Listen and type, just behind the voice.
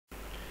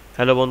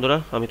Hello বন্ধুরা,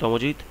 আমি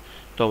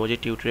তমজিৎ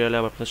টিউটোরিয়ালে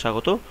আপনাদের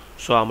স্বাগত।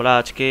 সো আমরা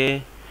আজকে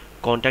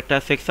কন্ট্যাক্টার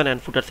সেকশন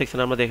অ্যান্ড ফুটার সেকশন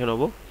আমরা দেখে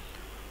নেব।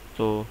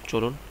 তো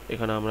চলুন,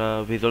 এখানে আমরা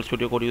ভিজুয়াল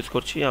স্টুডিও কোড ইউজ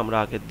করছি। আমরা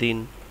আগের দিন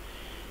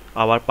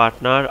আওয়ার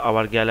পার্টনার,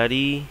 আওয়ার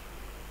গ্যালারি,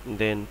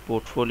 দেন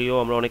পোর্টফোলিও,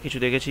 আমরা অনেক কিছু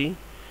দেখেছি,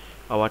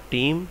 আওয়ার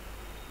টিম।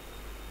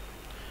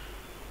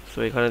 সো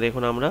এখানে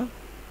দেখুন আমরা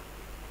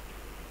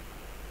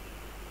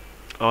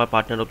আমার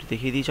পার্টনার অবধি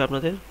দেখিয়ে দিয়েছি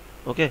আপনাদের।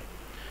 ওকে,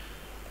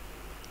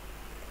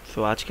 সো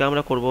আজকে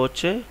আমরা করব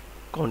হচ্ছে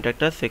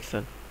কন্ট্যাক্টার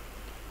সেকশন।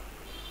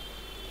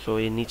 সো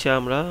এর নিচে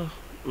আমরা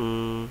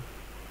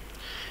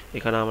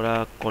এখানে আমরা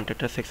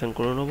কন্ট্যাক্টার সেকশন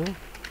করে নেব।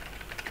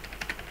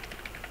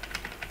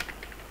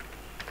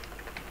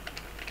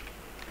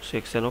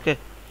 সেকশন, ওকে।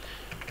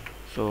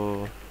 সো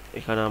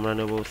এখানে আমরা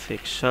নেব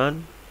সেকশন,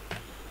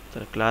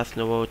 তার ক্লাস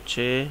নেব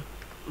হচ্ছে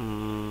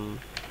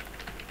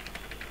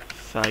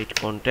সাইট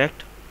কন্ট্যাক্ট।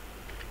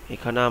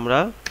 এখানে আমরা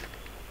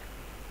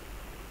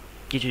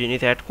কিছু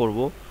জিনিস অ্যাড করব,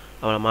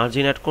 আমরা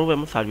মার্জিন অ্যাড করব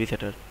এবং সার্ভিস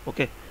হেডার।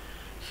 ওকে,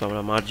 সো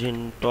আমরা মার্জিন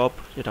টপ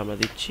যেটা আমরা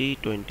দিচ্ছি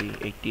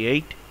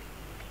 2088।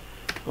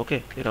 ওকে,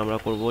 এটা আমরা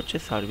করব হচ্ছে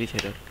সার্ভিস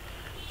হেডার।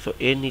 সো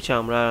এর নিচে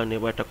আমরা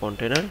নেব একটা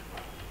কন্টেনার,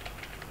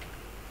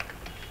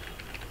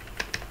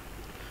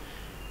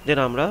 দেন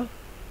আমরা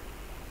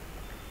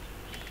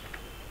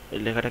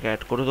লেখাটাকে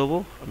অ্যাড করে দেবো।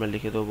 আমরা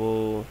লিখে দেবো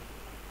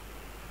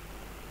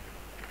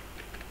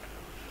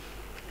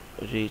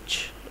rich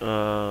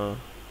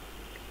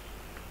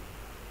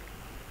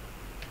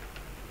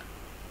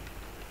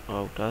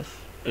out us,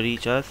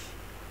 reach us,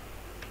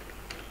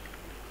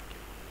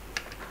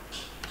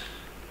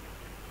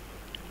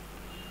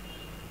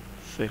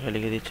 so এখানে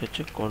লিখে দিচ্ছে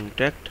হচ্ছে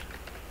কন্ট্যাক্ট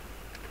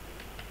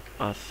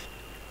আস।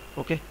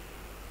 ওকে,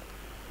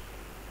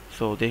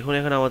 সো দেখুন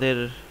এখানে আমাদের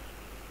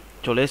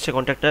চলে এসছে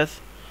কন্ট্যাক্ট আস।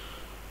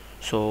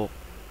 সো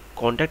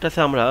কন্ট্যাক্ট আসে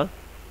আমরা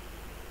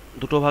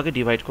দুটো ভাগে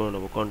ডিভাইড করে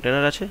নেবো।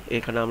 কন্টেনার আছে,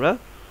 এখানে আমরা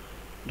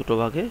দুটো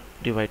ভাগে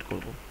ডিভাইড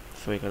করব।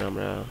 সো এখানে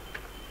আমরা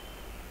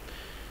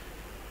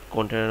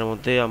কন্টেনারের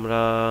মধ্যে আমরা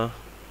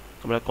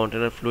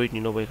কন্টেনার ফ্লুইড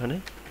নিয়ে নেবো। এখানে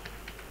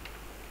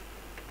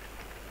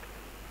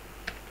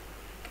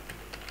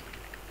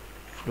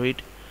ফ্লুইড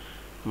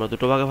আমরা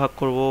দুটো ভাগে ভাগ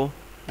করব।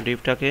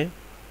 ডিভটাকে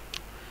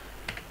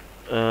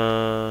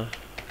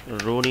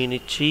রো নিয়ে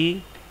নিচ্ছি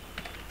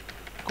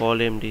কল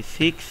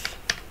md6,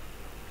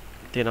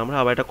 দেন আমরা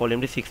আবার একটা কল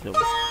md6 নেব।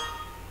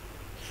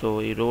 সো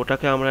এই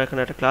রোটাকে আমরা এখানে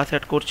একটা ক্লাস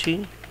অ্যাড করছি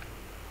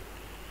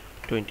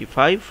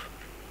 25।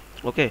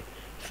 ওকে,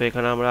 সো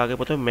এখানে আমরা আগে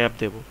প্রথমে ম্যাপ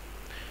দেব।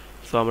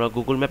 সো আমরা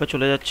গুগল ম্যাপে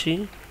চলে যাচ্ছি।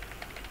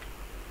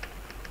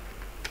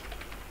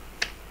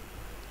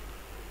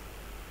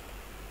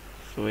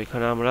 সো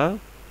এখানে আমরা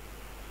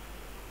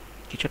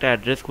কিছু একটা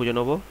অ্যাড্রেস খুঁজে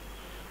নেব,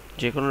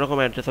 যে কোনো রকম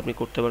অ্যাড্রেস আপনি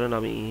করতে পারেন।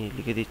 আমি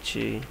লিখে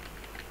দিচ্ছি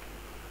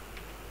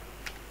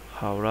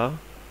হাওড়া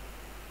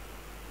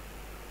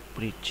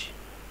ব্রিজ।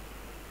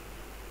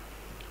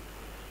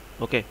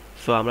 ওকে,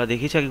 সো আমরা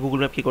দেখিয়েছি আগে গুগল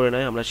ম্যাপ কী করে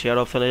নেয়। আমরা শেয়ার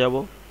অপশানে যাব,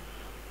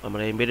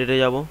 আমরা এমবেডেডে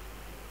যাব,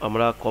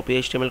 আমরা কপি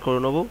এইচটিএমএল করে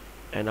নেবো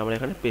অ্যান্ড আমরা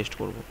এখানে পেস্ট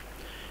করব।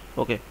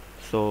 ওকে,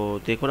 সো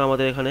দেখুন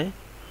আমাদের এখানে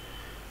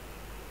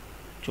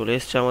চলে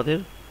এসছে আমাদের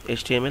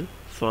এইচটিএমএল।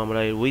 সো আমরা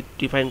এর উইথ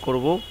ডিফাইন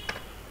করব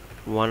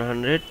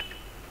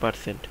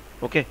 100%।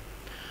 ওকে,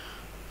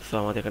 সো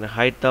আমাদের এখানে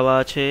হাইট দেওয়া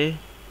আছে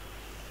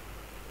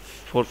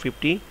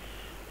 450,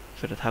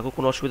 সেটা থাকুক,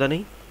 কোনো অসুবিধা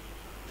নেই।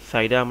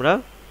 সাইডে আমরা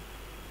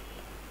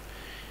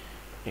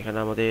এখানে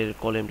আমাদের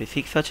কলম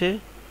md6 আছে,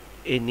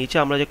 এর নিচে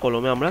আমরা যে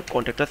কলমে আমরা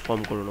কন্ট্যাক্টার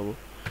ফর্ম করে নেবো।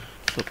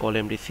 সো কল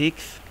md6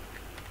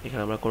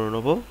 এখানে আমরা করে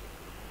নেবো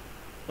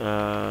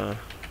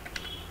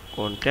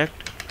কন্ট্যাক্ট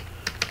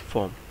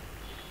ফর্ম।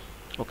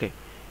 ওকে,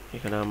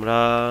 এখানে আমরা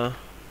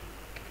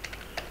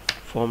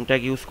ফর্ম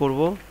ট্যাগ ইউজ করব।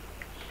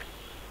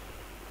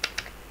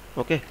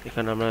 ওকে,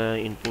 এখানে আমরা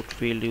ইনপুট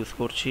ফিল্ড ইউজ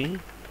করছি,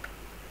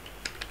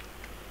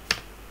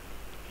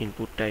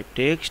 ইনপুট টাইপ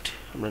টেক্সট,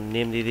 আমরা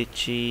নেম দিয়ে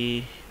দিচ্ছি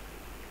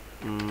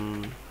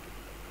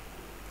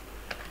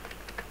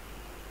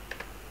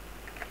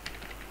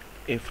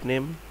এফ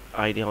নেম,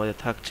 আইডি আমাদের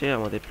থাকছে,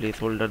 আমাদের প্লেস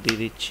হোল্ডার দিয়ে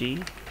দিচ্ছি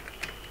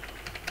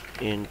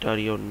এন্টার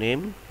ইওর নেম।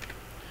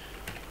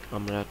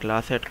 আমরা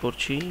ক্লাস অ্যাড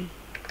করছি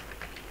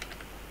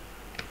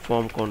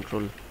ফর্ম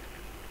কন্ট্রোল।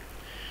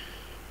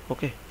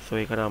 ওকে, সো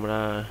এখানে আমরা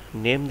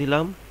নেম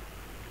দিলাম,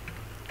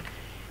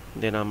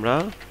 দেন আমরা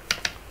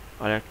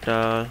আর একটা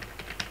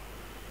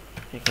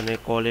এখানে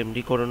কল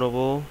এমডি করে নেব।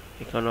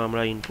 এখানে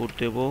আমরা ইনপুট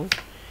দেব,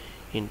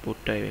 ইনপুট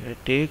টাইপ এখানে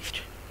টেক্সট,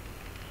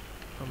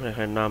 আমরা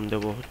এখানে নাম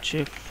দেব হচ্ছে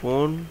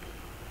ফোন,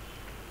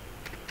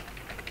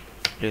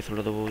 প্লেস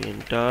হোল্ডার দেবো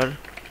এন্টার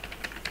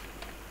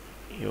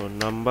ইওর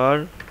নাম্বার।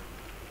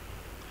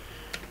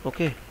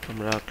 ওকে,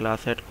 আমরা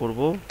ক্লাস অ্যাড করব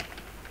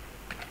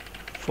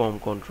ফর্ম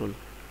কন্ট্রোল।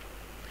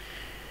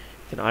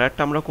 দেন আর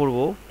একটা আমরা করব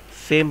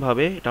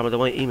সেমভাবে, এটা আমরা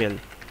দেবো ইমেল।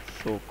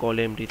 সো কল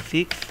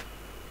md6,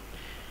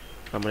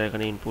 আমরা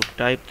এখানে ইনপুট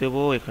টাইপ দেব,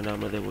 এখানে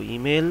আমরা দেব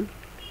ইমেল,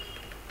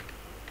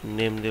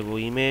 নেম দেব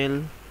ইমেল,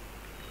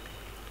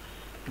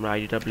 আমরা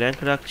আইডিটা ব্ল্যাঙ্ক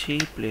রাখছি,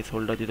 প্লেস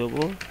হোল্ডার দিয়ে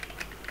দেবো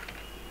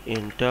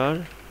এন্টার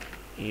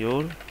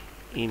ইওর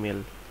ইমেল,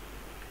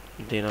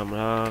 দেন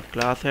আমরা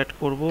ক্লাস অ্যাড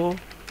করব,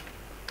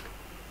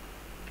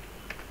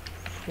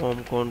 ফর্ম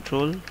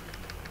কন্ট্রোল।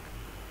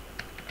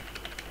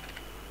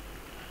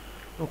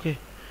 ওকে,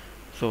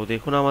 সো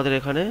দেখুন আমাদের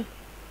এখানে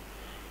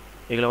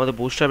এগুলো আমাদের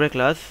বুটস্ট্র্যাপের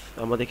ক্লাস,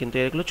 আমাদের কিন্তু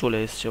এগুলো চলে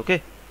এসছে। ওকে,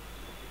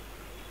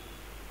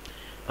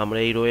 আমরা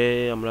এই রোয়ে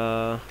আমরা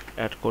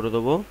অ্যাড করে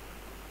দেবো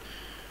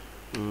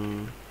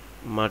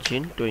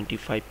মার্জিন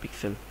 25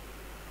 পিক্সেল।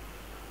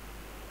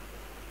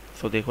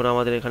 সো দেখুন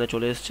আমাদের এখানে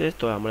চলে এসছে।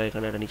 তো আমরা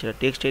এখানে একটা নিচে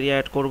টেক্সট এরিয়া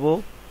অ্যাড করব।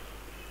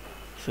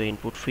 সো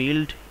ইনপুট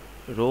ফিল্ড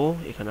রো,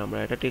 এখানে আমরা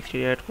একটা টেক্সট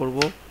এরিয়া অ্যাড করব।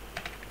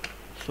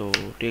 সো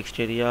টেক্সট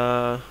এরিয়া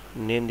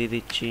নেম দিয়ে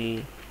দিচ্ছি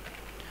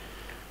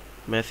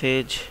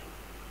মেসেজ।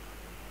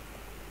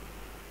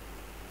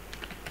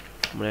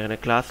 আমরা এখানে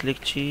ক্লাস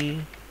লিখছি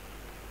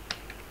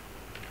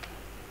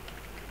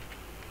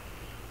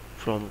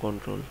ফ্রম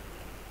কন্ট্রোল।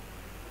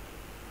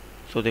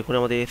 সো দেখুন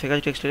আমাদের এসে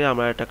গেছে টেক্সট এরিয়া।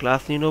 আমরা একটা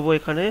ক্লাস নিয়ে নেবো,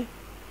 এখানে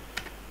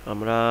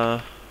আমরা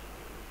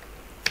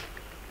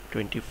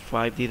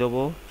 25 দিয়ে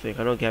দেবো। সো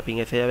এখানেও গ্যাপিং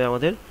এসে যাবে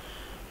আমাদের।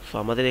 সো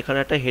আমাদের এখানে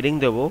একটা হেডিং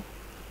দেবো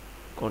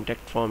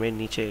কন্ট্যাক্ট ফর্মের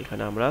নিচে।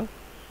 এখানে আমরা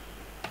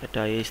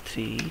একটা h3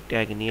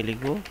 ট্যাগ নিয়ে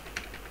লিখব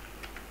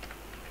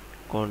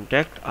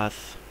কন্ট্যাক্ট আস।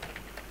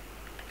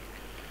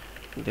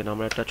 দেন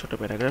আমরা একটা ছোট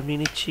প্যারাগ্রাফ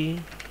নিয়ে নিচ্ছি।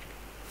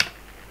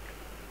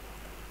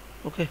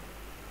 ওকে,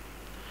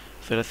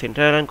 সেটা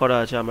সেন্টার অ্যালাইন করা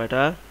আছে, আমরা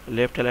এটা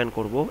লেফট অ্যালাইন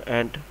করব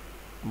অ্যান্ড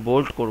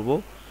বোল্ড করব।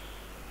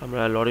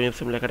 আমরা লরিম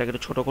এফএম লেখাটাকে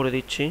একটু ছোট করে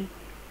দিচ্ছি।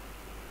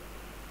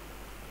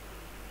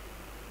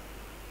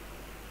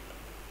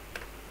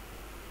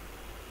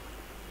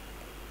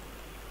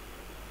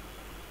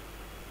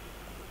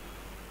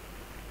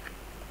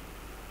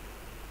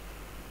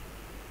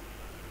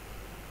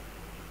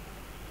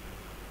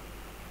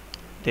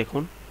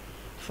 দেখুন,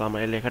 সো আমার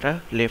এই লেখাটা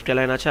লেফট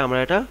অ্যালাইন আছে, আমরা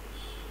এটা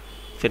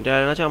সেন্টার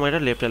অ্যালাইন আছে, আমরা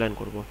এটা লেফট অ্যালাইন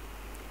করব।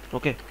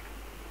 ওকে,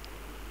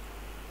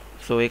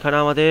 সো এখানে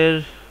আমাদের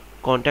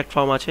কন্ট্যাক্ট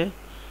ফর্ম আছে,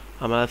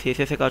 আমরা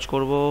সিএসএস এ কাজ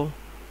করব।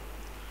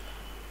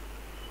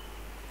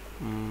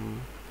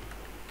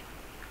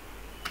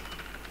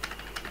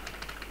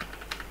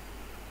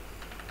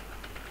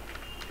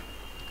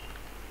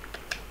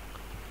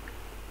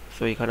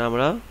 সো এখানে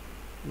আমরা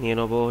নিয়ে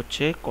নেবো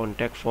হচ্ছে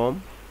কন্ট্যাক্ট ফর্ম।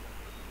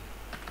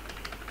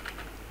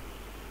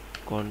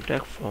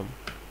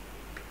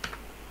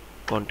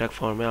 কন্ট্যাক্ট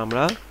ফর্মে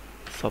আমরা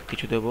সব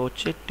কিছু দেবো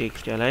হচ্ছে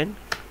text align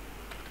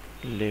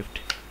left.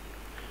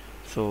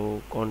 So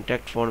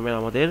contact ফর্মে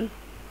আমাদের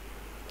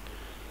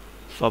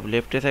সব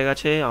লেফট এসে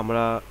গেছে।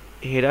 আমরা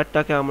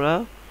হেডারটাকে আমরা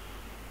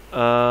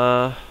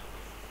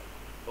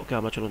ওকে,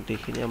 আমরা চলুন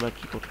দেখিনি আমরা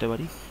কি করতে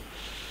পারি।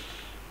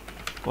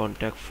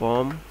 কন্ট্যাক্ট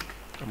ফর্ম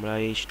আমরা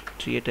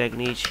h3 এ ট্যাগ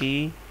নিয়েছি,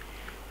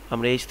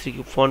 আমরা h3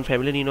 ফন্ট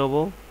ফ্যামিলি নিয়ে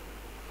নেবো।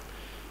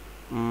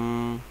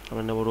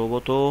 আমরা নেবো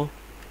রোবোতো।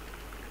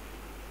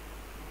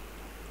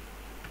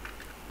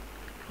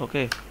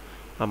 ওকে,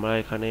 আমরা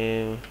এখানে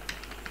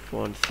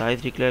ফন্ট সাইজ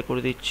ডিক্লেয়ার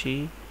করে দিচ্ছি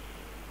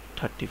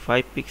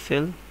 35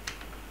 পিক্সেল।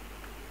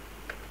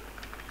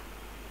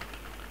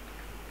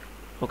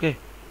 ওকে,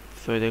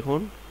 সো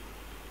দেখুন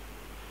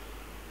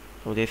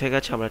আমাদের এসে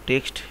গেছে। আমরা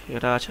টেক্সট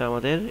এটা আছে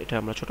আমাদের, এটা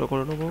আমরা ছোট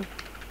করে নেব।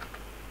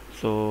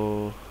 সো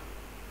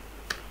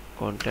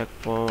কন্ট্যাক্ট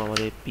ফর্ম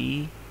আমাদের পি,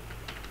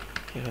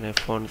 এখানে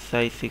ফন্ট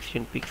সাইজ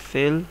 16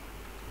 পিক্সেল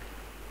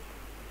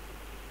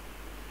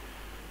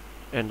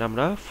অ্যান্ড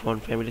আমরা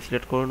ফন্ট ফ্যামিলি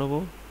সিলেক্ট করে নেব।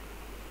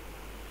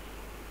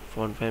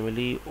 Font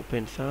family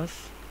open সাস।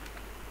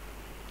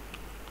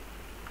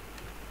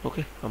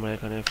 ওকে, আমরা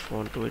এখানে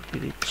ফন্ট ওয়েট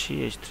দিয়ে দিচ্ছি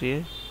h3 এ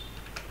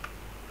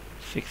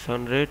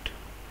 600।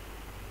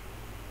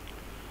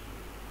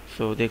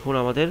 সো দেখুন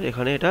আমাদের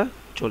এখানে এটা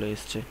চলে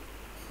এসছে।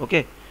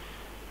 ওকে,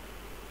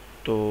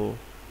 তো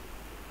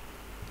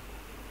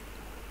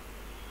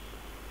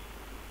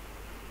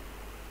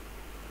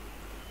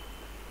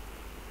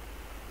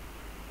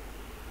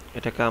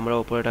এটাকে আমরা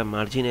উপরে একটা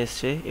মার্জিন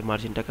এসছে, এই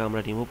মার্জিনটাকে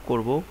আমরা রিমুভ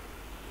করব।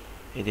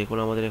 এই দেখুন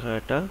আমাদের এখানে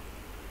একটা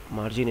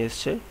মার্জিন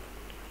এসছে।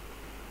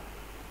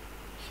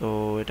 সো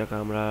এটাকে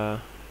আমরা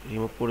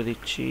রিমুভ করে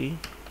দিচ্ছি,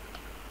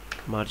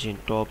 মার্জিন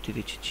টপ দিয়ে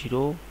দিচ্ছি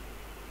 0।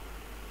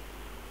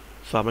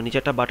 সো আমরা নিচে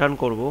একটা বাটন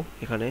করব,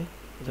 এখানে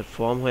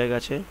ফর্ম হয়ে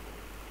গেছে,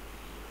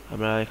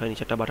 আমরা এখানে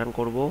নিচে একটা বাটন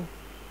করব।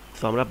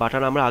 সো আমরা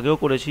বাটন আমরা আগেও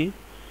করেছি,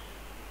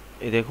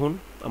 এই দেখুন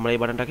আমরা এই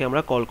বাটনটাকে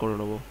আমরা কল করে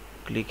নেব,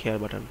 click here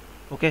button.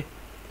 Okay,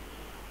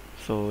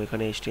 so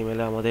এখানে HTML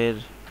এ আমাদের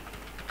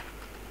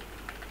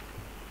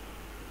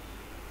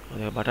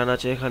বাটন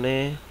আছে এখানে।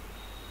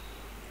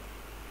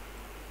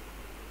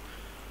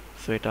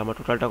 সো এটা আমরা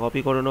টোটালটা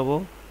কপি করে নেব।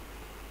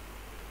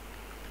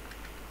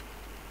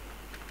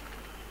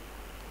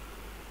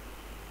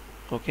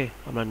 ওকে,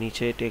 আমরা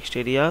নিচে টেক্সট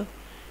এরিয়া,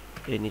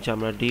 এর নিচে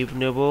আমরা ডিভ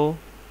নেব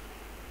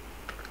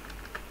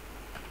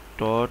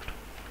ডট,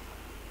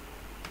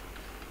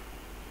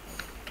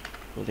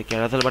 আমাদের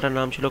ক্যারাসেল বাটন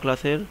নাম ছিল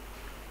ক্লাসের।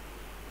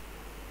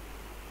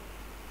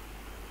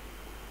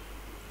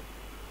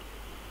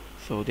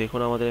 সো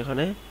দেখুন আমাদের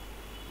এখানে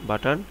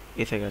বাটন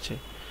এসে গেছে।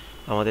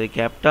 আমাদের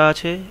গ্যাপটা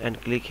আছে অ্যান্ড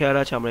ক্লিক হেয়ার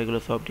আছে, আমরা এগুলো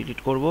সব ডিলিট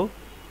করব।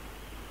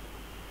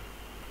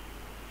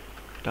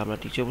 এটা আমরা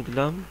টিচে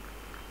দিলাম।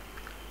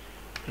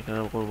 এখানে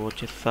আমরা করবো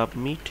হচ্ছে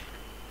সাবমিট।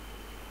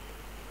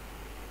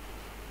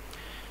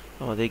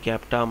 আমাদের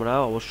গ্যাপটা আমরা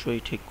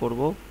অবশ্যই ঠিক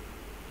করব।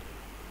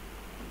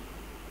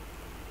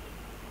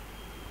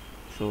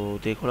 তো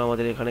দেখুন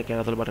আমাদের এখানে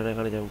ক্যারাসল বাটনের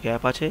এখানে যেমন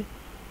গ্যাপ আছে,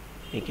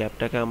 এই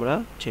গ্যাপটাকে আমরা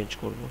চেঞ্জ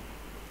করব।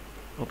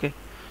 ওকে,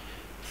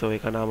 সো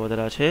এখানে আমাদের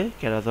আছে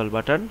ক্যারাসল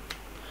বাটন,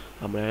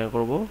 আমরা এখানে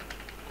করব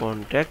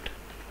কন্ট্যাক্ট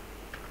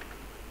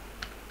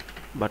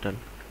বাটন।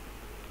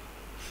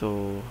 সো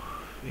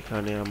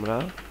এখানে আমরা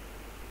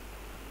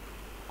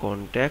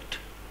কন্ট্যাক্ট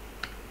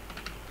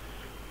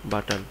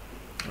বাটন,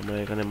 আমরা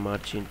এখানে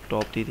মার্জিন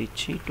টপ দিয়ে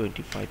দিচ্ছি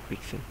 25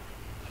 পিক্সেল।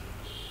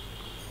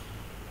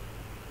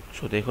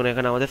 সো দেখুন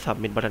এখানে আমাদের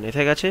সাবমিট বাটন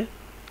এসে গেছে।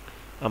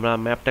 আমরা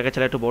ম্যাপটাকে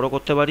চাইলে একটু বড়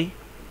করতে পারি।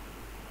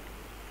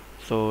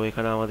 সো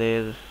এখানে আমাদের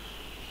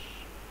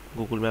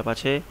গুগল ম্যাপ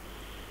আছে,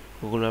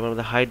 গুগল ম্যাপের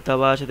মধ্যে হাইট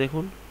দেওয়া আছে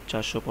দেখুন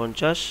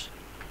 450,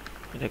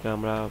 এটাকে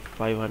আমরা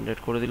 500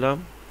 করে দিলাম।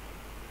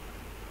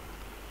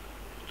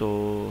 তো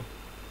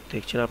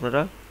দেখছেন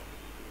আপনারা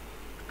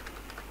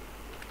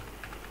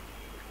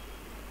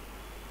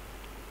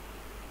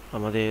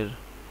আমাদের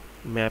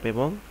ম্যাপ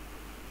এবং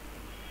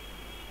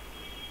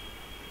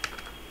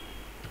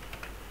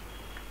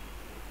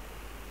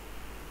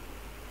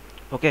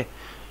ওকে,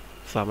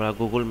 সো আমরা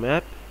গুগল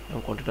ম্যাপ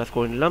এবং কন্টিনিউয়াস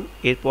করে নিলাম।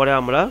 এরপরে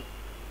আমরা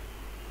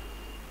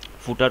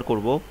ফুটার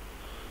করব।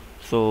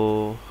 সো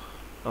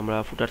আমরা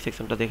ফুটার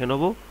সেকশনটা দেখে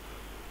নেব।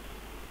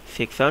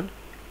 সেকশন,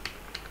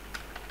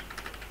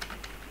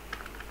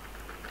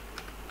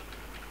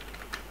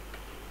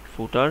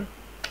 ফুটার।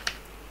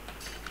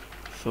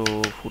 সো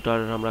ফুটার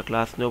আমরা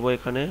ক্লাস নেব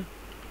এখানে,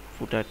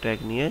 ফুটার ট্যাগ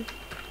নিয়ে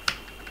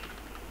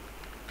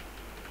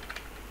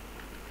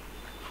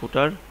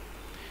ফুটার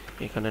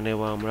এখানে নেব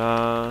আমরা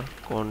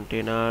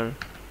কন্টেনার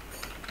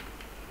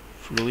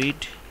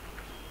ফ্লুইড,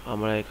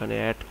 আমরা এখানে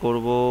অ্যাড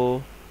করব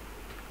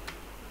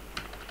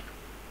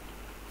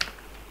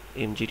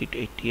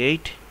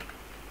MGT88,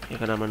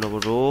 এখানে আমরা নেব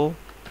রো,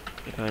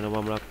 এখানে নেব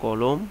আমরা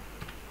কলম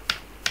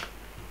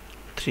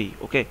 3।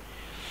 ওকে,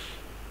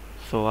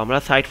 সো আমরা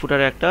সাইড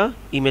ফুটারে একটা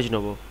ইমেজ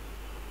নেব।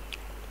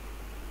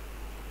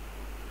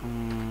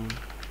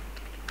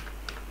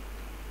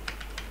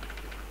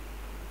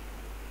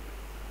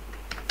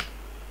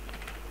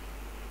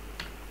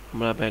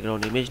 আমরা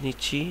ব্যাকগ্রাউন্ড ইমেজ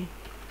নিচ্ছি।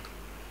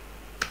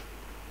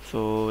 সো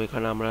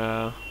এখানে আমরা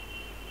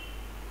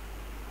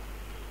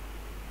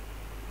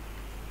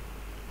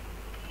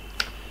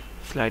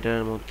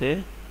স্লাইডারের মধ্যে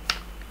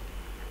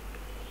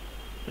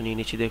নিয়ে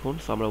নিচ্ছি দেখুন।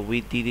 সো আমরা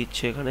উইথ দিয়ে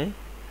দিচ্ছি এখানে,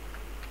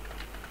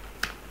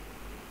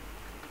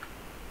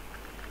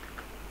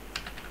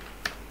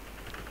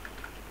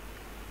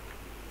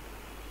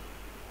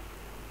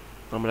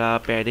 আমরা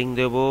প্যাডিং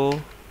দেব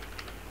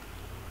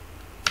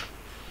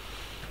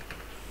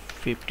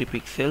 50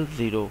 পিক্সেল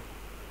 0।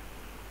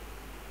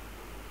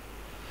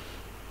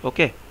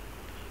 ওকে,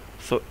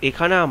 সো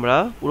এখানে আমরা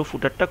পুরো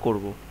ফুটারটা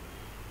করব।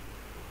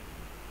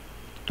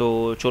 তো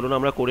চলুন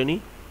আমরা করে নিই।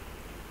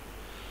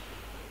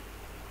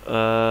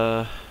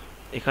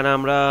 এখানে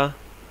আমরা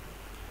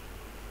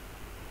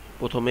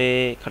প্রথমে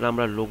এখানে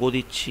আমরা লোগো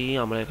দিচ্ছি,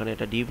 আমরা এখানে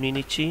একটা ডিভ নিয়ে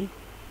নিচ্ছি,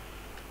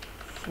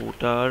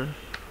 ফুটার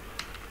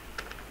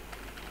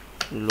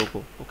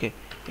লোগো। ওকে,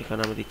 এখানে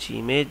আমরা দিচ্ছি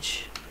ইমেজ,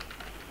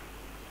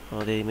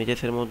 আমাদের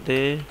ইমেজেসের মধ্যে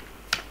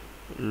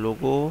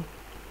লোগো,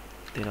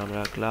 দেন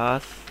আমরা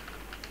ক্লাস।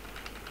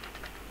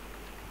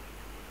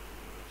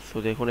 সো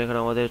দেখুন এখানে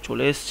আমাদের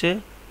চলে এসছে।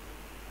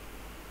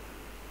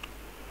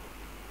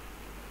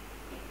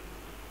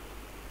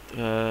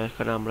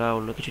 এখানে আমরা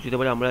অন্য কিছু দিতে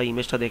পারি, আমরা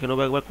ইমেজটা দেখে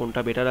নেবো একবার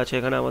কোনটা বেটার আছে।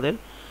 এখানে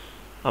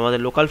আমাদের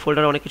লোকাল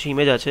ফোল্ডারে অনেক কিছু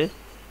ইমেজ আছে,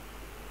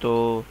 তো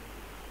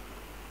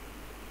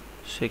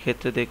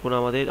সেক্ষেত্রে দেখুন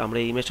আমরা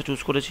এই ইমেজটা চুজ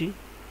করেছি।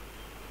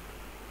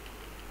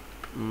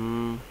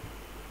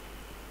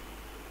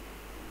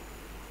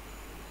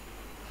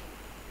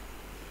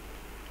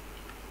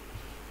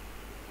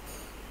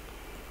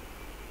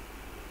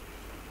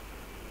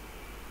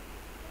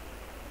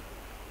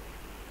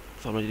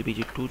 আমরা যদি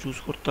BG2 চুজ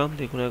করতাম,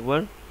 দেখুন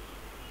একবার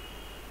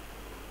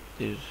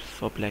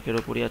সব ব্ল্যাকের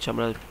ওপরই আছে,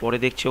 আমরা পরে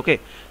দেখছি। ওকে,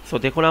 সো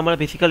দেখুন আমরা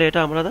বেসিক্যালি এটা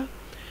আমরা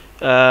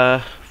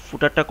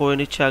ফুটারটা করে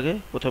নিচ্ছি। আগে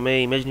প্রথমে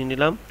ইমেজ নিয়ে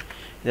নিলাম,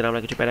 দেন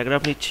আমরা কিছু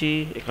প্যারাগ্রাফ নিচ্ছি,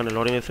 এখানে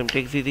লরেম এফএম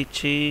টেক্সট দিয়ে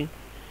দিচ্ছি।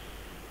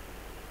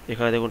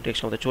 এখানে দেখুন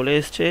টেক্সট আমাদের চলে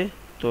এসছে।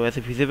 তো অ্যাজ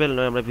এ ভিজিবল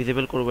নয়, আমরা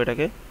ভিজিবল করবো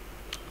এটাকে।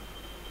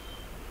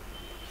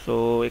 সো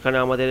এখানে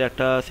আমাদের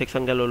একটা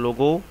সেকশন গেল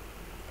লোগো।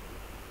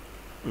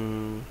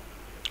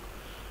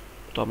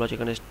 তো আমরা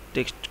যেখানে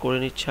টেক্সট করে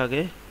নিচ্ছি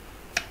আগে,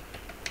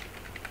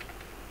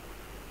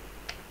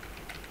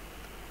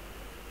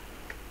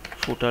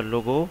 ফুটার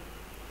লোগো,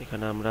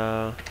 এখানে আমরা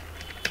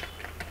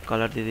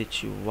কালার দিয়ে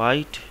দিচ্ছি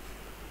হোয়াইট।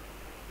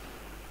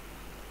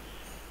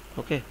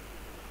 ওকে,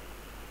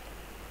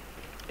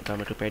 এটা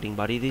আমরা একটু প্যাডিং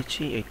বাড়িয়ে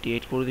দিচ্ছি,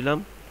 88 করে দিলাম।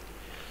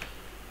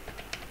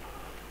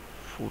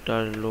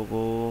 ফুটার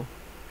লোগো,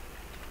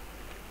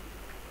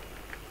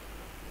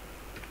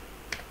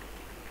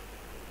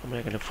 আমরা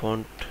এখানে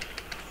ফন্ট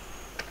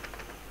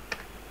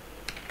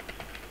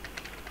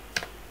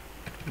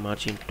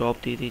মার্জিন টপ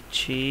দিয়ে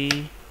দিচ্ছি।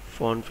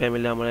 ফন্ট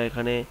ফ্যামিলি আমরা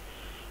এখানে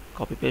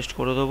কপি পেস্ট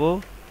করে দেবো।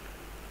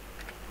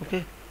 ওকে,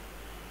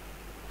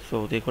 সো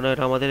দেখুন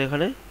এটা আমাদের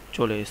এখানে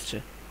চলে এসছে।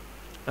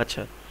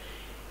 আচ্ছা,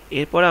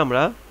 এরপরে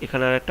আমরা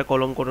এখানে আর একটা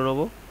কলম করে নেব।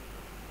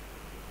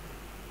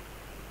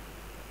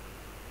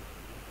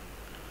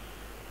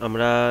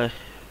 আমরা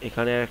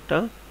এখানে একটা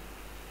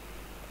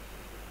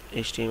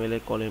HTML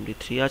এর কল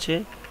md3 আছে,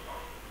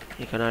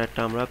 এখানে আর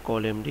একটা আমরা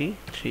কল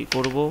md3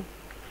 করব।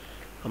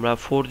 আমরা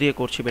 4 দিয়ে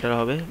করছি, বেটার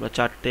হবে, বা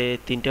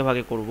তিনটে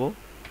ভাগে করব।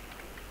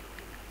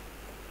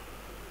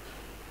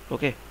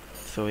 ওকে,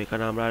 সো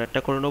এখানে আমরা আর একটা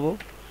করে নেব।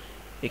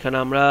 এখানে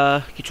আমরা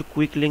কিছু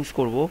কুইক লিঙ্কস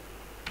করব।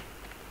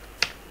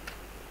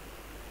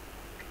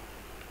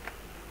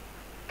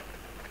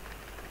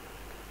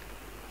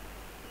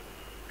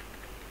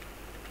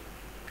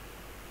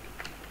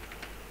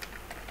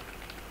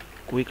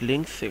 কুইক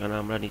লিঙ্কস এখানে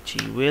আমরা নিচ্ছি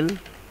ইউএল,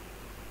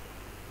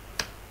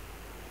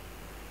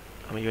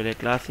 আমি ইউএল এর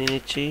ক্লাস নিয়ে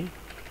নিচ্ছি।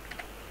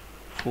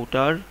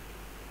 ফুটার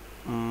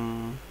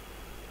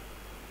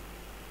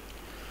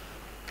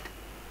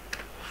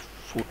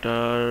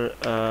ফুটার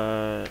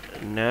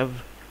ন্যাভ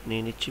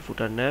নিয়ে নিচ্ছি,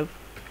 ফুটার ন্যাভ।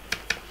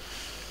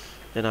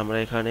 দেন আমরা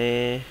এখানে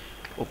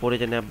ওপরে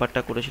যে ন্যাভ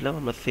বারটা করেছিলাম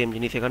আমরা সেম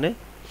জিনিস এখানে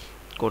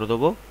করে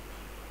দেবো।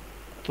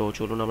 তো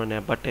চলুন আমরা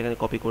ন্যাভ বারটা এখানে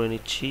কপি করে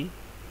নিচ্ছি।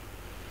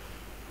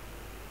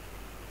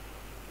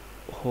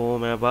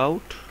 Home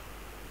about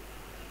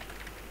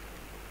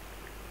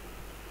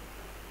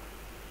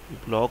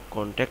blog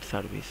contact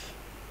service.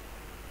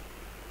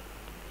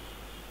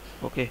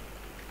 Okay,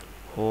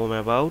 home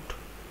about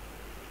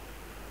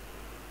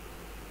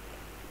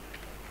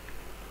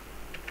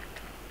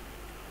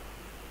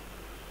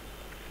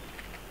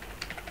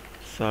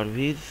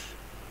service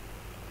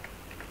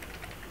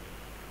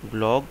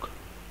blog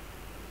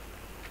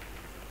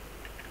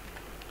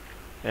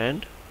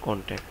and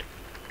contact.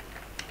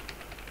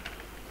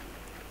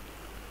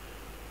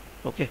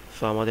 Okay,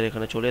 so আমাদের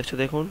এখানে চলে এসছে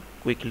দেখুন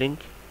কুইক লিঙ্ক।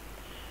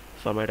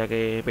 সো আমরা এটাকে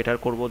বেটার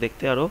করব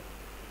দেখতে আরও।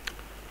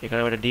 এখানে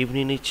আমরা একটা ডিভ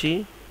নিয়ে নিচ্ছি,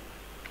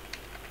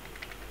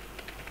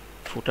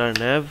 ফুটার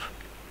ন্যাভ,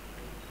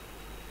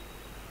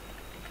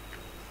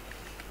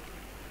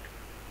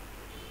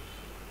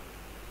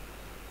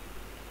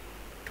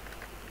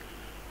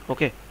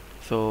 ওকে।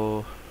 সো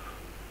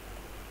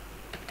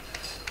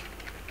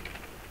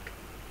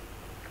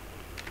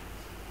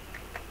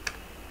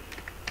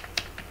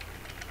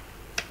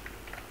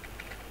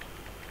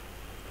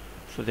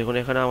দেখুন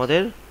এখানে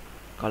আমাদের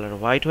কালার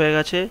হোয়াইট হয়ে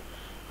গেছে।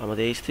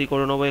 আমাদের H3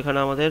 করে নেবো এখানে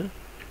আমাদের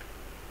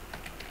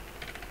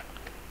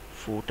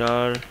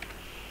ফুটার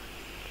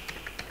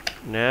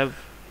ন্যাভ,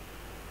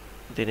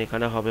 দেন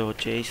এখানে হবে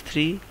হচ্ছে H3।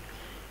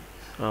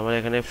 আমরা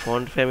এখানে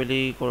ফন্ট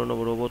ফ্যামিলি করে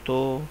নেবো রোবোতো,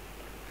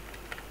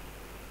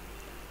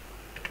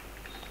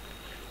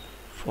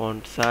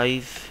 font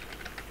size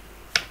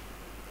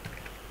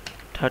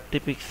 30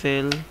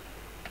 pixel,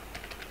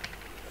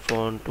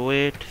 font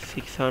wait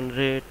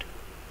 600।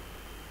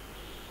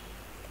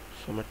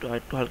 আমরা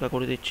একটু হালকা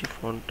করে দিচ্ছি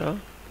ফন্টটা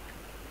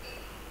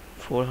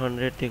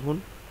 400 দেখুন।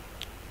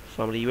 সো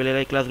আমরা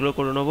ইউএলএলআই ক্লাসগুলো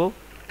করে নেবো।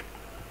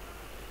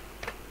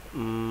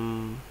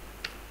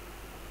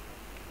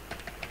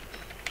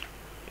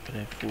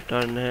 এখানে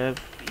ফুটার ন্যাভ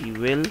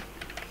ইউএল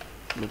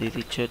দিয়ে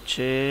দিচ্ছে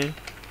হচ্ছে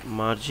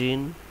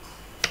মার্জিন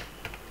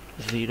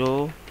 0,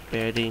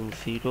 প্যাডিং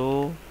 0,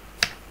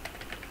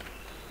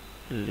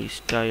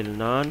 লিস্টাইল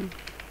নান।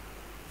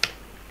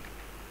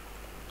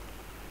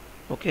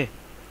 ওকে,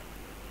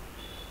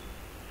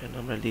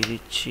 আমরা দিয়ে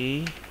দিচ্ছি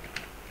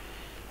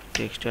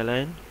টেক্সট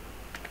অ্যালাইন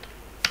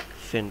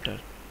সেন্টার।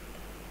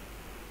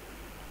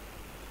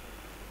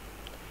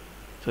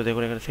 তো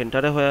দেখুন এখানে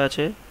সেন্টারে হয়ে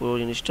আছে পুরো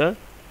জিনিসটা।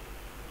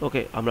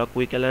 ওকে, আমরা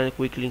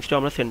কুইক লিঙ্কসটা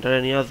আমরা সেন্টারে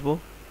নিয়ে আসবো।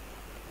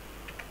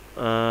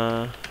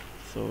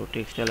 সো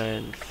টেক্সট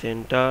অ্যালাইন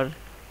সেন্টার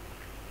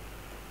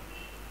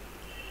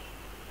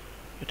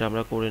এটা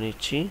আমরা করে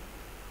নিচ্ছি।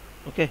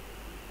 ওকে,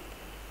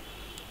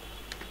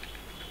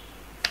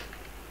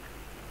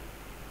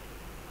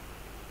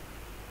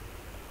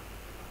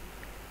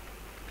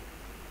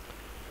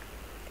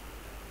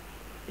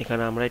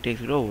 এখানে আমরা এই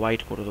টেক্সটগুলো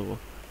হোয়াইট করে দেবো।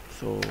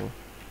 সো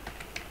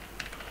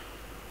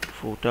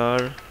ফুটার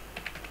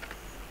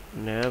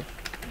nav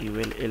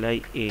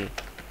ULLIA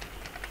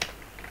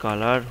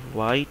colour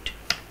white,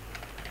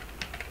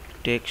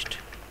 text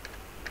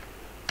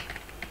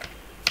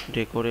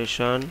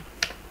decoration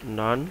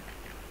নান।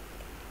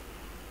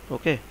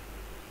 ওকে,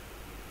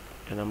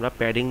 এখানে আমরা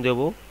প্যাডিং দেব।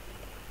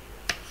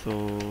 সো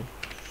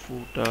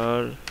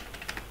ফুটার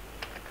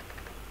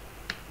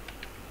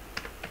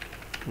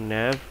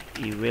nav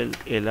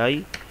ULLI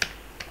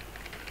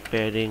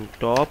padding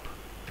top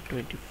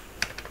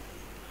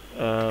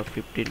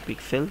 15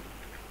 pixel.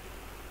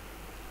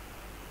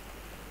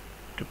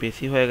 একটু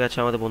বেশি হয়ে গেছে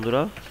আমাদের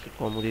বন্ধুরা,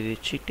 কম দিয়ে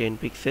দিচ্ছি 10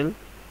 পিক্সেল।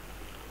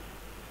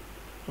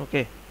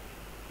 ওকে,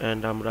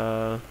 অ্যান্ড আমরা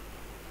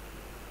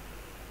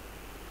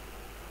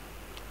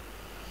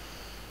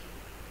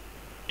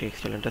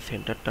টেক্সট এলাইনটা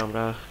সেন্টারটা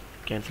আমরা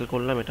ক্যান্সেল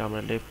করলাম, এটা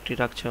আমরা লেফটই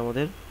রাখছি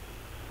আমাদের।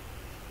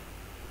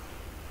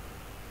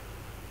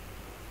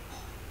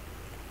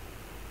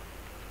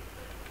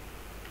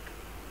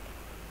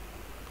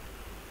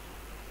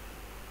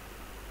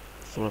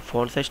 তোমরা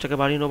ফন্ট সাইজটাকে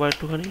বাড়িয়ে নেবো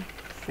একটুখানি,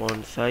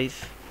 ফন্ট সাইজ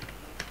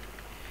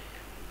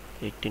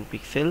 18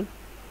 পিক্সেল।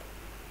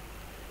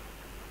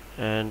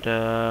 অ্যান্ড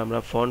আমরা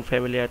ফন্ট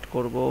ফ্যামিলি অ্যাড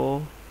করব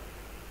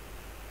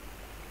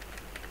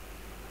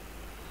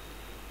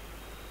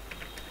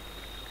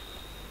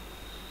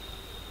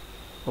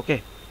ওকে।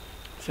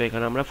 সো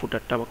এখানে আমরা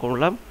ফুটারটা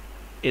করলাম।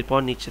 এরপর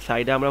নিচে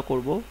সাইডে আমরা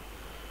করব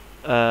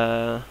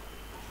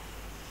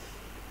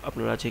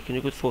আপনারা যেখানে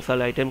সোশ্যাল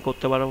আইটেম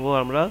করতে পারবো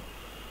আমরা,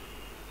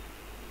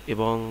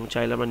 এবং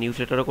চাইলে আমরা নিউজ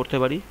লেটারও করতে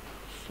পারি।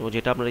 তো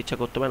যেটা আপনারা ইচ্ছা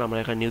করতে পারেন, আমরা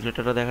এখানে নিউজ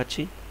লেটারটা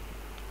দেখাচ্ছি।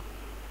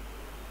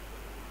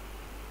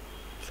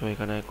 সো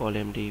এখানে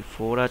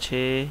কলএমডি4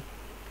 আছে।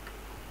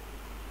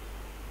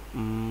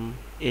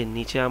 এর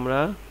নিচে আমরা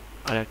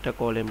আর একটা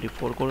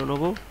কলএমডি4 করে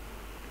নেব।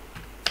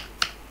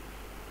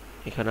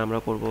 এখানে আমরা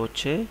করব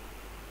হচ্ছে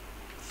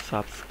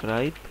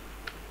সাবস্ক্রাইব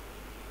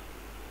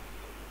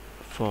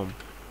ফর্ম।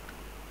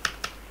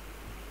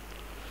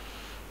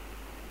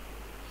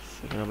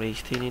 এখানে আমরা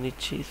h3 নিয়ে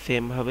নিচ্ছি।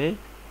 সেম ভাবে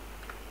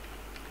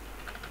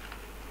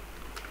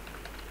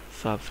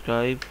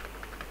সাবস্ক্রাইব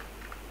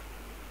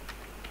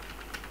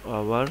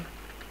আওয়ার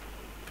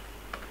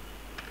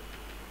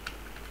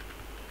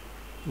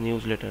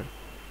নিউজ লেটার।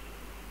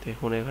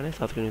 দেখুন এখানে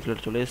সাবস্ক্রাইব নিউজ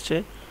লেটার চলে এসছে।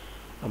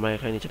 আমরা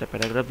এখানে নিচে একটা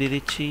প্যারাগ্রাফ দিয়ে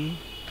দিচ্ছি।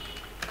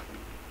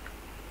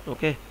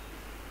 ওকে,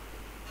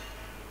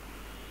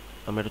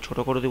 আমরা একটু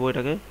ছোটো করে দেবো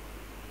এটাকে।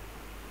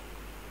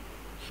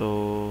 সো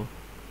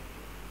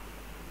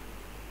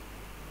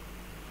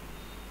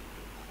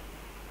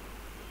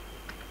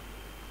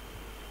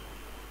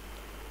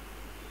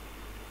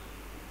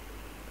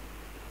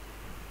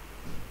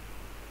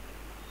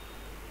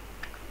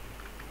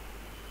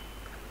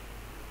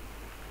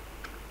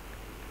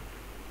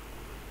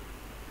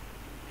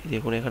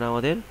দেখুন এখানে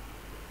আমাদের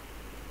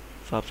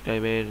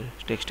সাবস্ক্রাইবের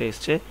টেক্সটে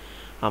এসছে।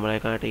 আমরা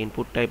এখানে একটা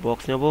ইনপুট টাইপ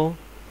বক্স নেব।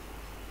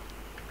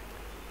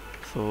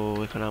 সো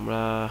এখানে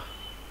আমরা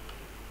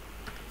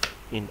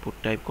ইনপুট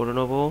টাইপ করে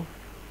নেব,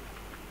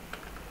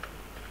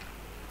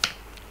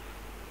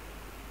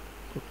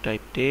 ইনপুট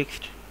টাইপ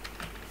টেক্সট।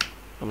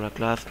 আমরা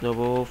ক্লাস নেব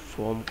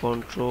ফর্ম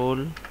কন্ট্রোল।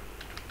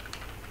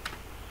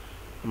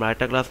 আমরা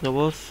একটা ক্লাস নেব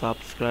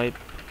সাবস্ক্রাইব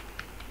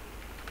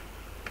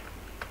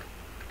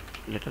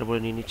লেটার বলে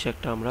নিয়ে নিচ্ছি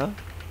একটা। আমরা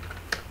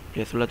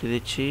প্লেসহোল্ডার দিয়ে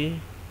দিচ্ছি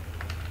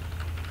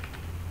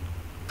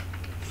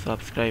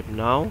সাবস্ক্রাইব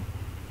নাও।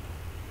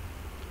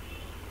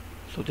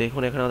 সো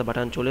দেখুন এখানে আমাদের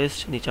বাটন চলে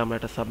এসছে। নিচে আমরা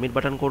একটা সাবমিট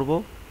বাটন করব।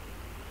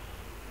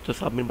 তো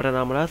সাবমিট বাটন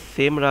আমরা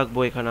সেম রাখবো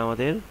এখানে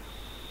আমাদের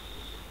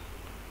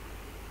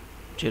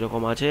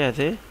যেরকম আছে অ্যাজ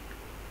এ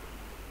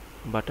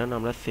বাটন,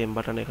 আমরা সেম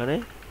বাটন এখানে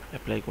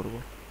অ্যাপ্লাই করব।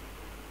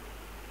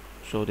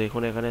 সো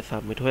দেখুন এখানে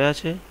সাবমিট হয়ে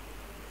আছে।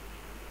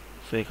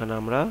 সো এখানে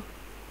আমরা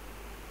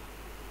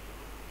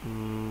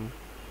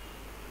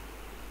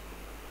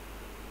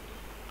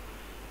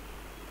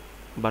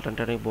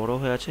বাটনটা অনেক বড়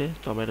হয়ে আছে,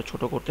 তো আমরা এটা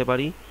ছোট করতে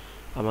পারি।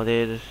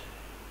 আমাদের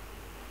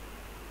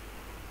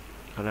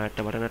এখানে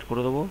একটা বাটন অ্যাড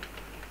করে দেবো,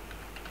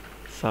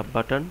 সাব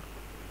বাটন।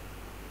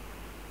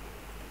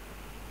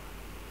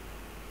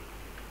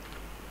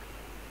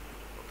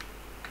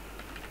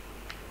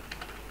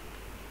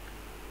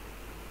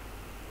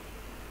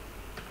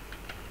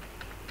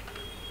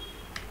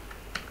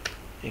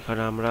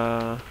 এখানে আমরা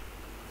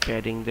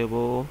padding Dev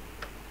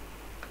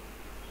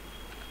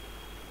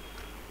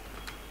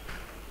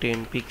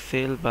 10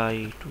 pixel by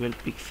 12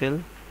 pixel.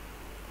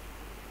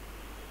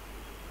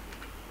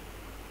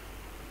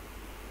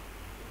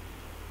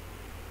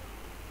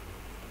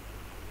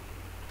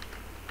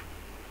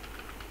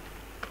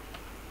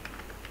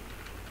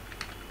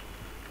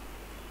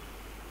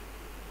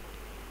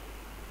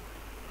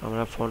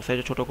 আমরা ফন্ট সাইজ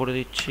ছোট করে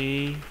দিচ্ছি,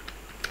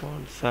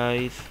 ফন্ট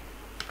সাইজ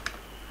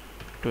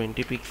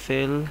 20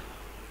 পিক্সেল।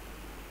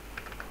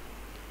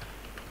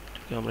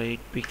 আমরা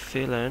 8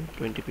 পিক্সেল অ্যান্ড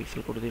 20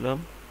 পিক্সেল করে দিলাম।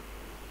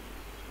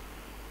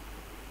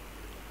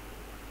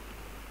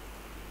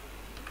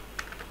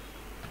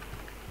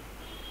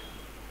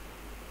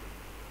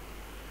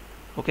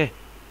 ওকে,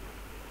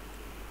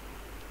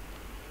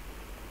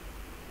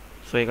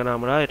 সো এখানে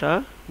আমরা এটা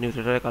নিউজ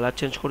লেটারের কালার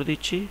চেঞ্জ করে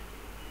দিচ্ছি।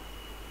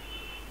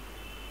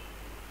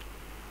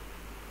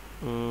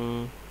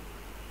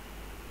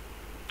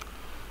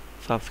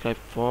 সাবস্ক্রাইব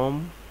ফর্ম,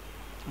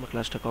 আমরা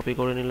ক্লাসটা কপি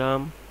করে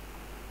নিলাম।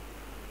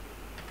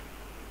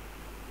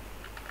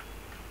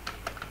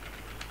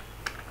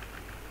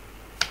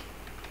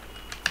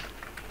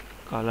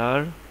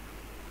 কালার,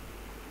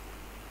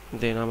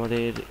 দেন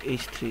আমাদের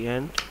h3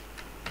 অ্যান্ড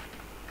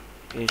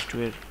h2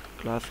 এর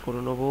ক্লাস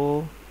করে নেব।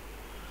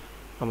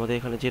 আমাদের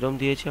এখানে যেরকম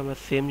দিয়েছি আমরা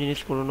সেম জিনিস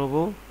করে নেব।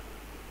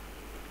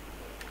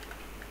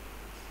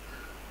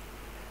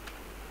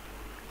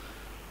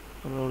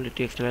 আমরা অনলি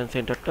টেক্সট লাইন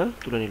সেন্টারটা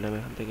তুলে নিলাম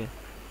এখান থেকে।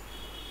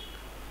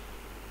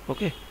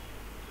 ওকে,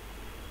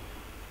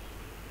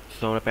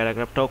 তো আমরা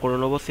প্যারাগ্রাফটাও করে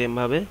নেবো সেম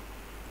ভাবে।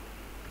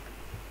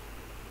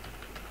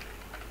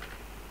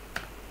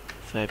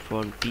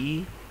 সাইফন টি,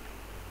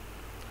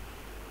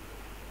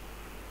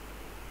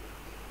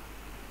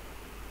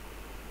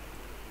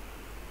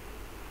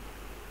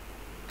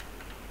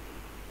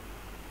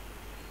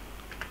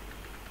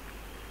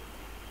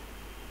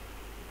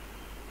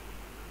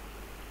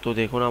 তো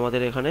দেখুন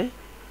আমাদের এখানে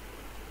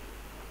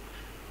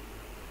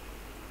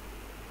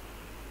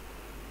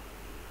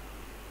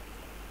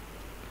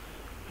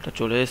এটা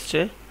চলে এসছে।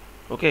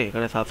 ওকে,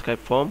 এখানে সাবস্ক্রাইব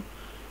ফর্ম,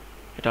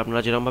 এটা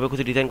আপনারা যেরকমভাবে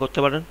খুশি ডিজাইন করতে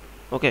পারেন।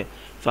 ওকে,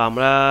 তো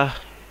আমরা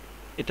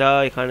এটা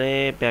এখানে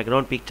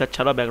ব্যাকগ্রাউন্ড পিকচার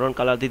ছাড়া ব্যাকগ্রাউন্ড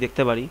কালার দিয়ে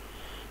দেখতে পারি।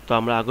 তো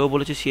আমরা আগেও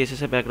বলেছি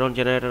সিএসএস এ ব্যাকগ্রাউন্ড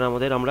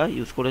জেনারেটর আমরা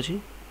ইউজ করেছি।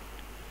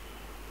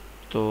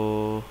 তো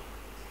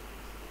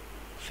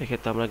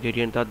সেক্ষেত্রে আমরা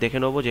গ্রেডিয়েন্টটা দেখে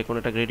নেবো, যে কোনো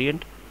একটা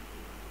গ্রেডিয়েন্ট।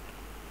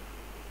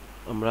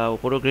 আমরা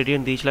ওপরও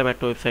গ্রেডিয়েন্ট দিয়েছিলাম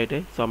একটা ওয়েবসাইটে,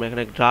 তো আমরা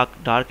এখানে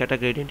ডার্ক একটা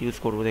গ্রেডিয়েন্ট ইউজ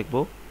করবো, দেখবো।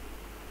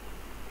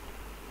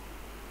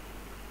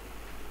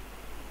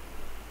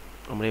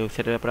 আমরা এই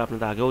ওয়েবসাইটের ব্যাপারে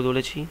আপনাদের আগেও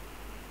বলেছি।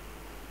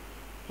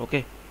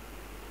 ওকে,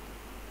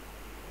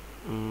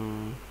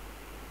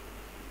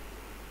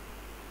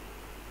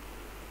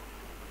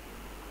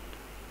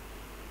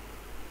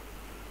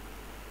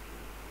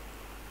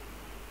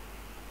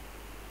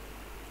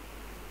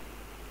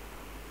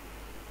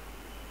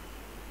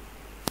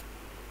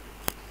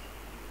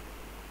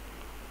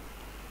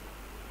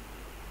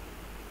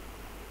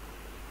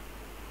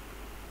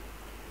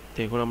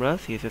 দেখুন আমরা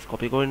সিএসএস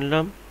কপি করে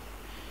নিলাম।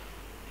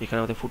 এখানে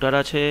আমাদের ফুটার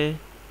আছে,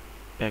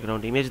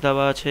 ব্যাকগ্রাউন্ড ইমেজ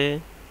দেওয়া আছে।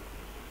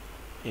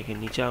 এখানে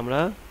নিচে আমরা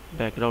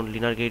ব্যাকগ্রাউন্ড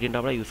লিনার গ্রেডিয়েন্ট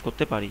আমরা ইউজ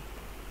করতে পারি।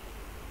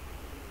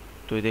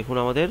 তো দেখুন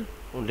আমাদের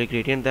অনলি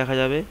গ্রেডিয়েন্ট দেখা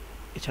যাবে।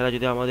 এছাড়া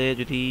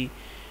যদি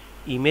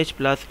ইমেজ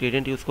প্লাস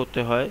গ্রেডিয়েন্ট ইউজ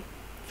করতে হয়,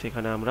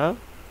 সেখানে আমরা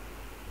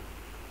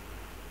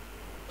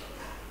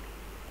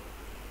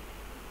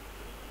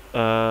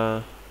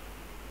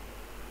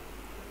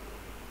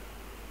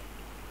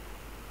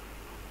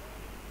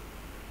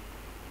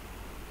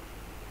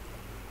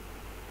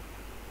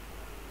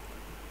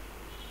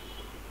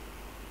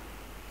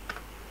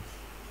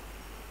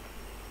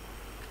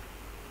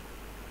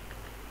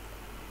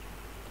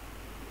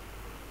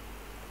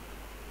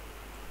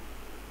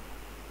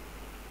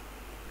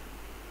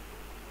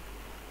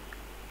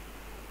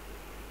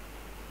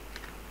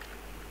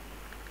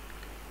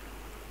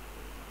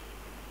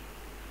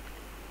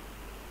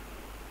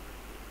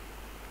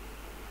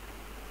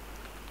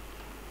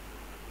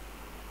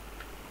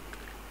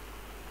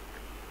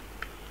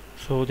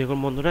সো দেখুন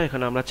বন্ধুরা,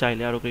 এখানে আমরা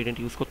চাইলে আরও গ্রেডিয়েন্ট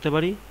ইউজ করতে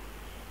পারি।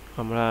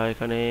 আমরা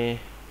এখানে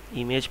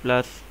ইমেজ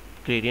প্লাস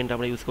গ্রেডিয়েন্ট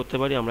আমরা ইউজ করতে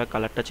পারি। আমরা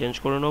কালারটা চেঞ্জ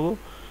করে নেব।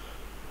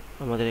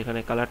 আমাদের এখানে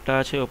কালারটা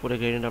আছে, ওপরে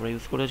গ্রেডিয়েন্ট আমরা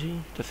ইউজ করেছি,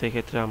 তো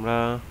সেক্ষেত্রে আমরা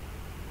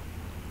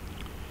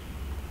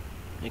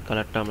এই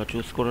কালারটা আমরা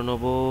চুজ করে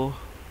নেব।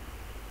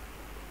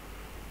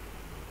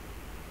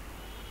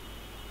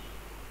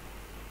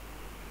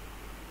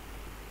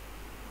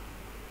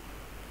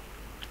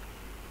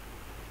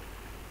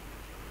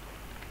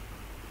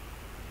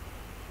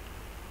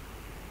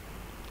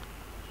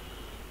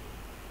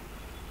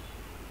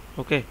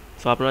 ওকে,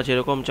 সো আপনারা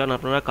যেরকম চান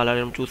আপনারা কালার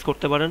এরকম চুজ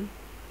করতে পারেন।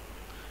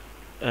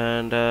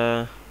 অ্যান্ড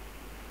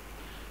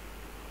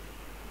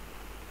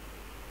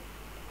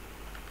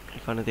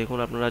এখানে দেখুন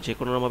আপনারা যে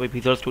কোনোভাবে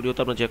ভিজুয়াল স্টুডিওতে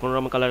আপনারা যে কোনো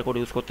রকম কালার করে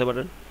ইউজ করতে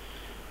পারেন।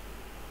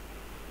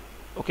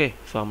 ওকে,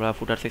 সো আমরা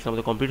ফুটার সেকশন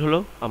আমাদের কমপ্লিট হলো।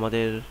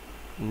 আমাদের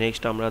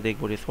নেক্সট আমরা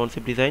দেখব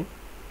রেসপন্সিভ ডিজাইন।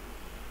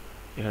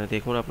 এখানে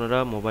দেখুন আপনারা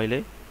মোবাইলে,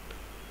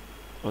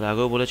 আমাদের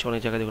আগেও বলেছি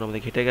অনেক জায়গায় দেখুন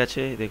আমাদের ঘেটে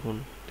গেছে, দেখুন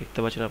দেখতে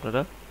পাচ্ছেন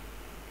আপনারা।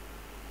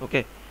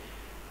 ওকে,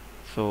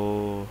 সো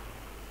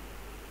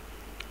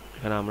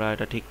এখানে আমরা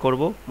এটা ঠিক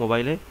করব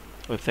মোবাইলে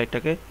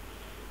ওয়েবসাইটটাকে।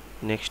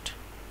 নেক্সট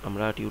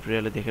আমরা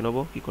টিউটোরিয়ালে দেখে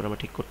নেবো কী করে আমরা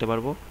ঠিক করতে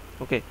পারবো।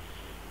 ওকে,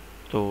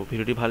 তো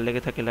ভিডিওটি ভালো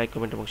লেগে থাকে লাইক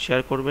কমেন্ট এবং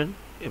শেয়ার করবেন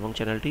এবং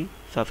চ্যানেলটি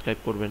সাবস্ক্রাইব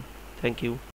করবেন। Thank you.